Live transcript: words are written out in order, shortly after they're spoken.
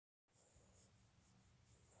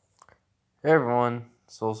Hey everyone,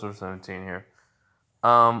 Soulsur17 here.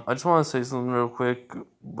 I just want to say something real quick,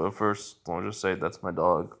 but first, I'll just say that's my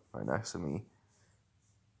dog right next to me.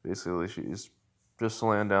 Basically, she's just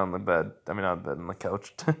laying down in the bed. I mean, not in bed, on the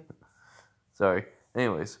couch. Sorry.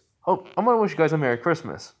 Anyways, I'm gonna wish you guys a Merry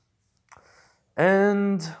Christmas.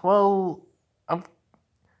 And well, I'm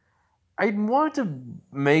I wanted to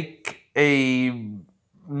make another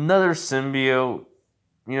symbiote,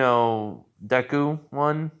 deku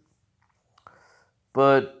one.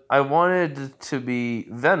 But I wanted it to be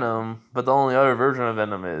Venom, but the only other version of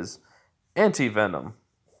Venom is anti-Venom.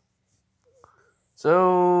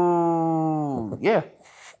 So yeah,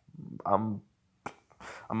 I'm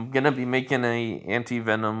I'm gonna be making a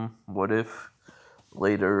anti-Venom what if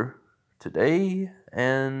later today,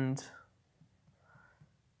 and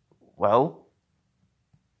well,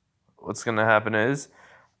 what's gonna happen is,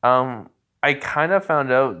 um, I kind of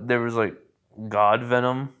found out there was like God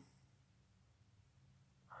Venom,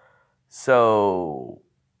 so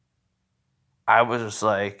I was just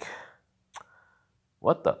like,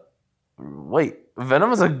 what the wait,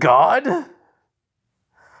 Venom is a god?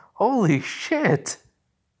 Holy shit.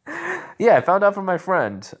 Yeah, I found out from my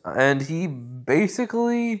friend. And he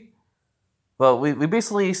basically, well, we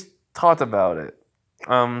basically talked about it.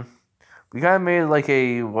 Um, we kind of made like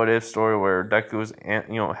a what if story where Deku is,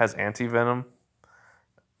 has anti venom.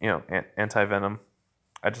 Anti venom.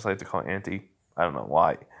 I just like to call it anti. I don't know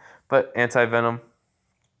why, but anti venom.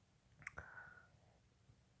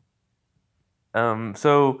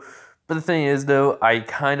 So, but the thing is, though, I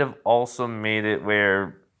kind of also made it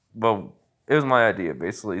where, well, it was my idea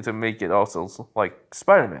basically to make it also like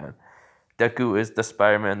Spider Man. Deku is the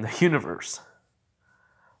Spider Man in the universe,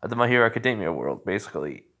 the My Hero Academia world,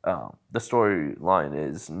 basically. The storyline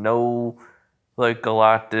is no like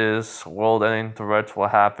Galactus world ending threats will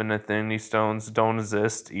happen. Infinity Stones don't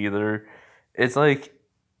exist either. It's like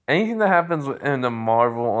anything that happens in the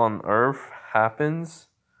Marvel on Earth happens.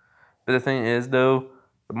 But the thing is, though,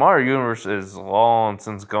 the Marvel universe is long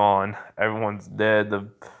since gone. Everyone's dead.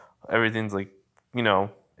 Everything's like,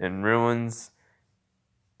 in ruins.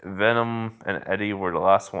 Venom and Eddie were the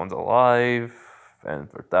last ones alive, and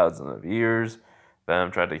for thousands of years,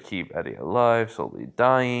 Venom tried to keep Eddie alive, slowly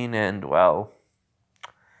dying, and well,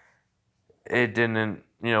 it didn't,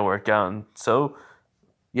 work out. And so,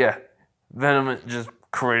 yeah, Venom just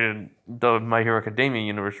created the My Hero Academia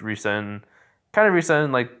universe resetting, kind of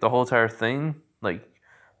resetting like the whole entire thing, like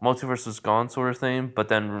multiverse was gone sort of thing. But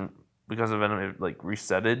then because of Venom, it like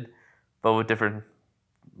resetted, but with different,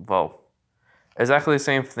 well, exactly the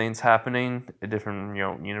same things happening in different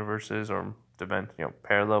universes or different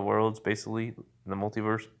parallel worlds basically in the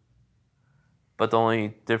multiverse. But the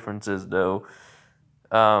only difference is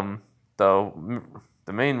um, the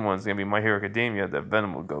the main one's gonna be My Hero Academia that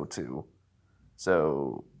Venom will go to.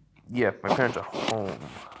 So yeah, my parents are home.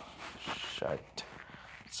 Shite.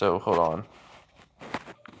 So hold on.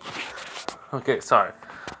 Okay, sorry.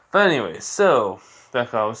 But anyway, so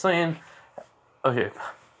that's what I was saying. Okay,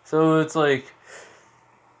 so it's like,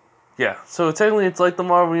 yeah, so technically it's like the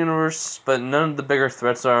Marvel Universe, but none of the bigger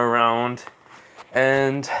threats are around.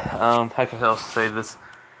 And, how can I also say this?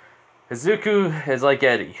 Izuku is like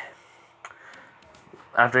Eddie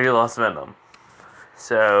after he lost Venom.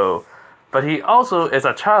 So, but he also is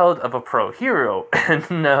a child of a pro hero. And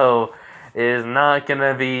no, it is not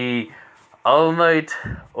gonna be All Might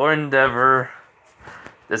or Endeavor.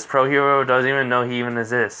 This pro hero doesn't even know he even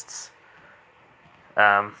exists.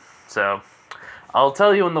 So I'll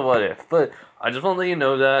tell you in the what if, but I just want to let you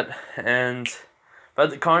know that. And about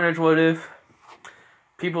the Carnage what if,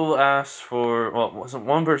 people asked for, well,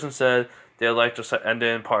 one person said they'd like to end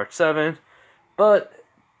it in part 7, but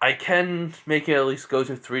I can make it at least go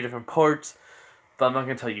to 3 different parts, but I'm not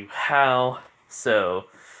going to tell you how, so,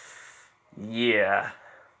 yeah.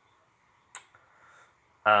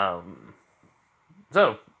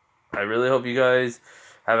 So, I really hope you guys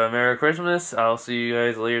have a Merry Christmas. I'll see you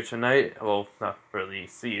guys later tonight. Well, not really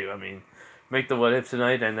see you. I mean, make the what if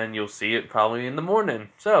tonight, and then you'll see it probably in the morning.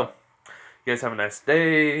 So, you guys have a nice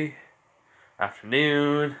day,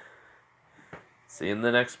 afternoon. See you in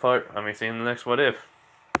the next part. See you in the next what if.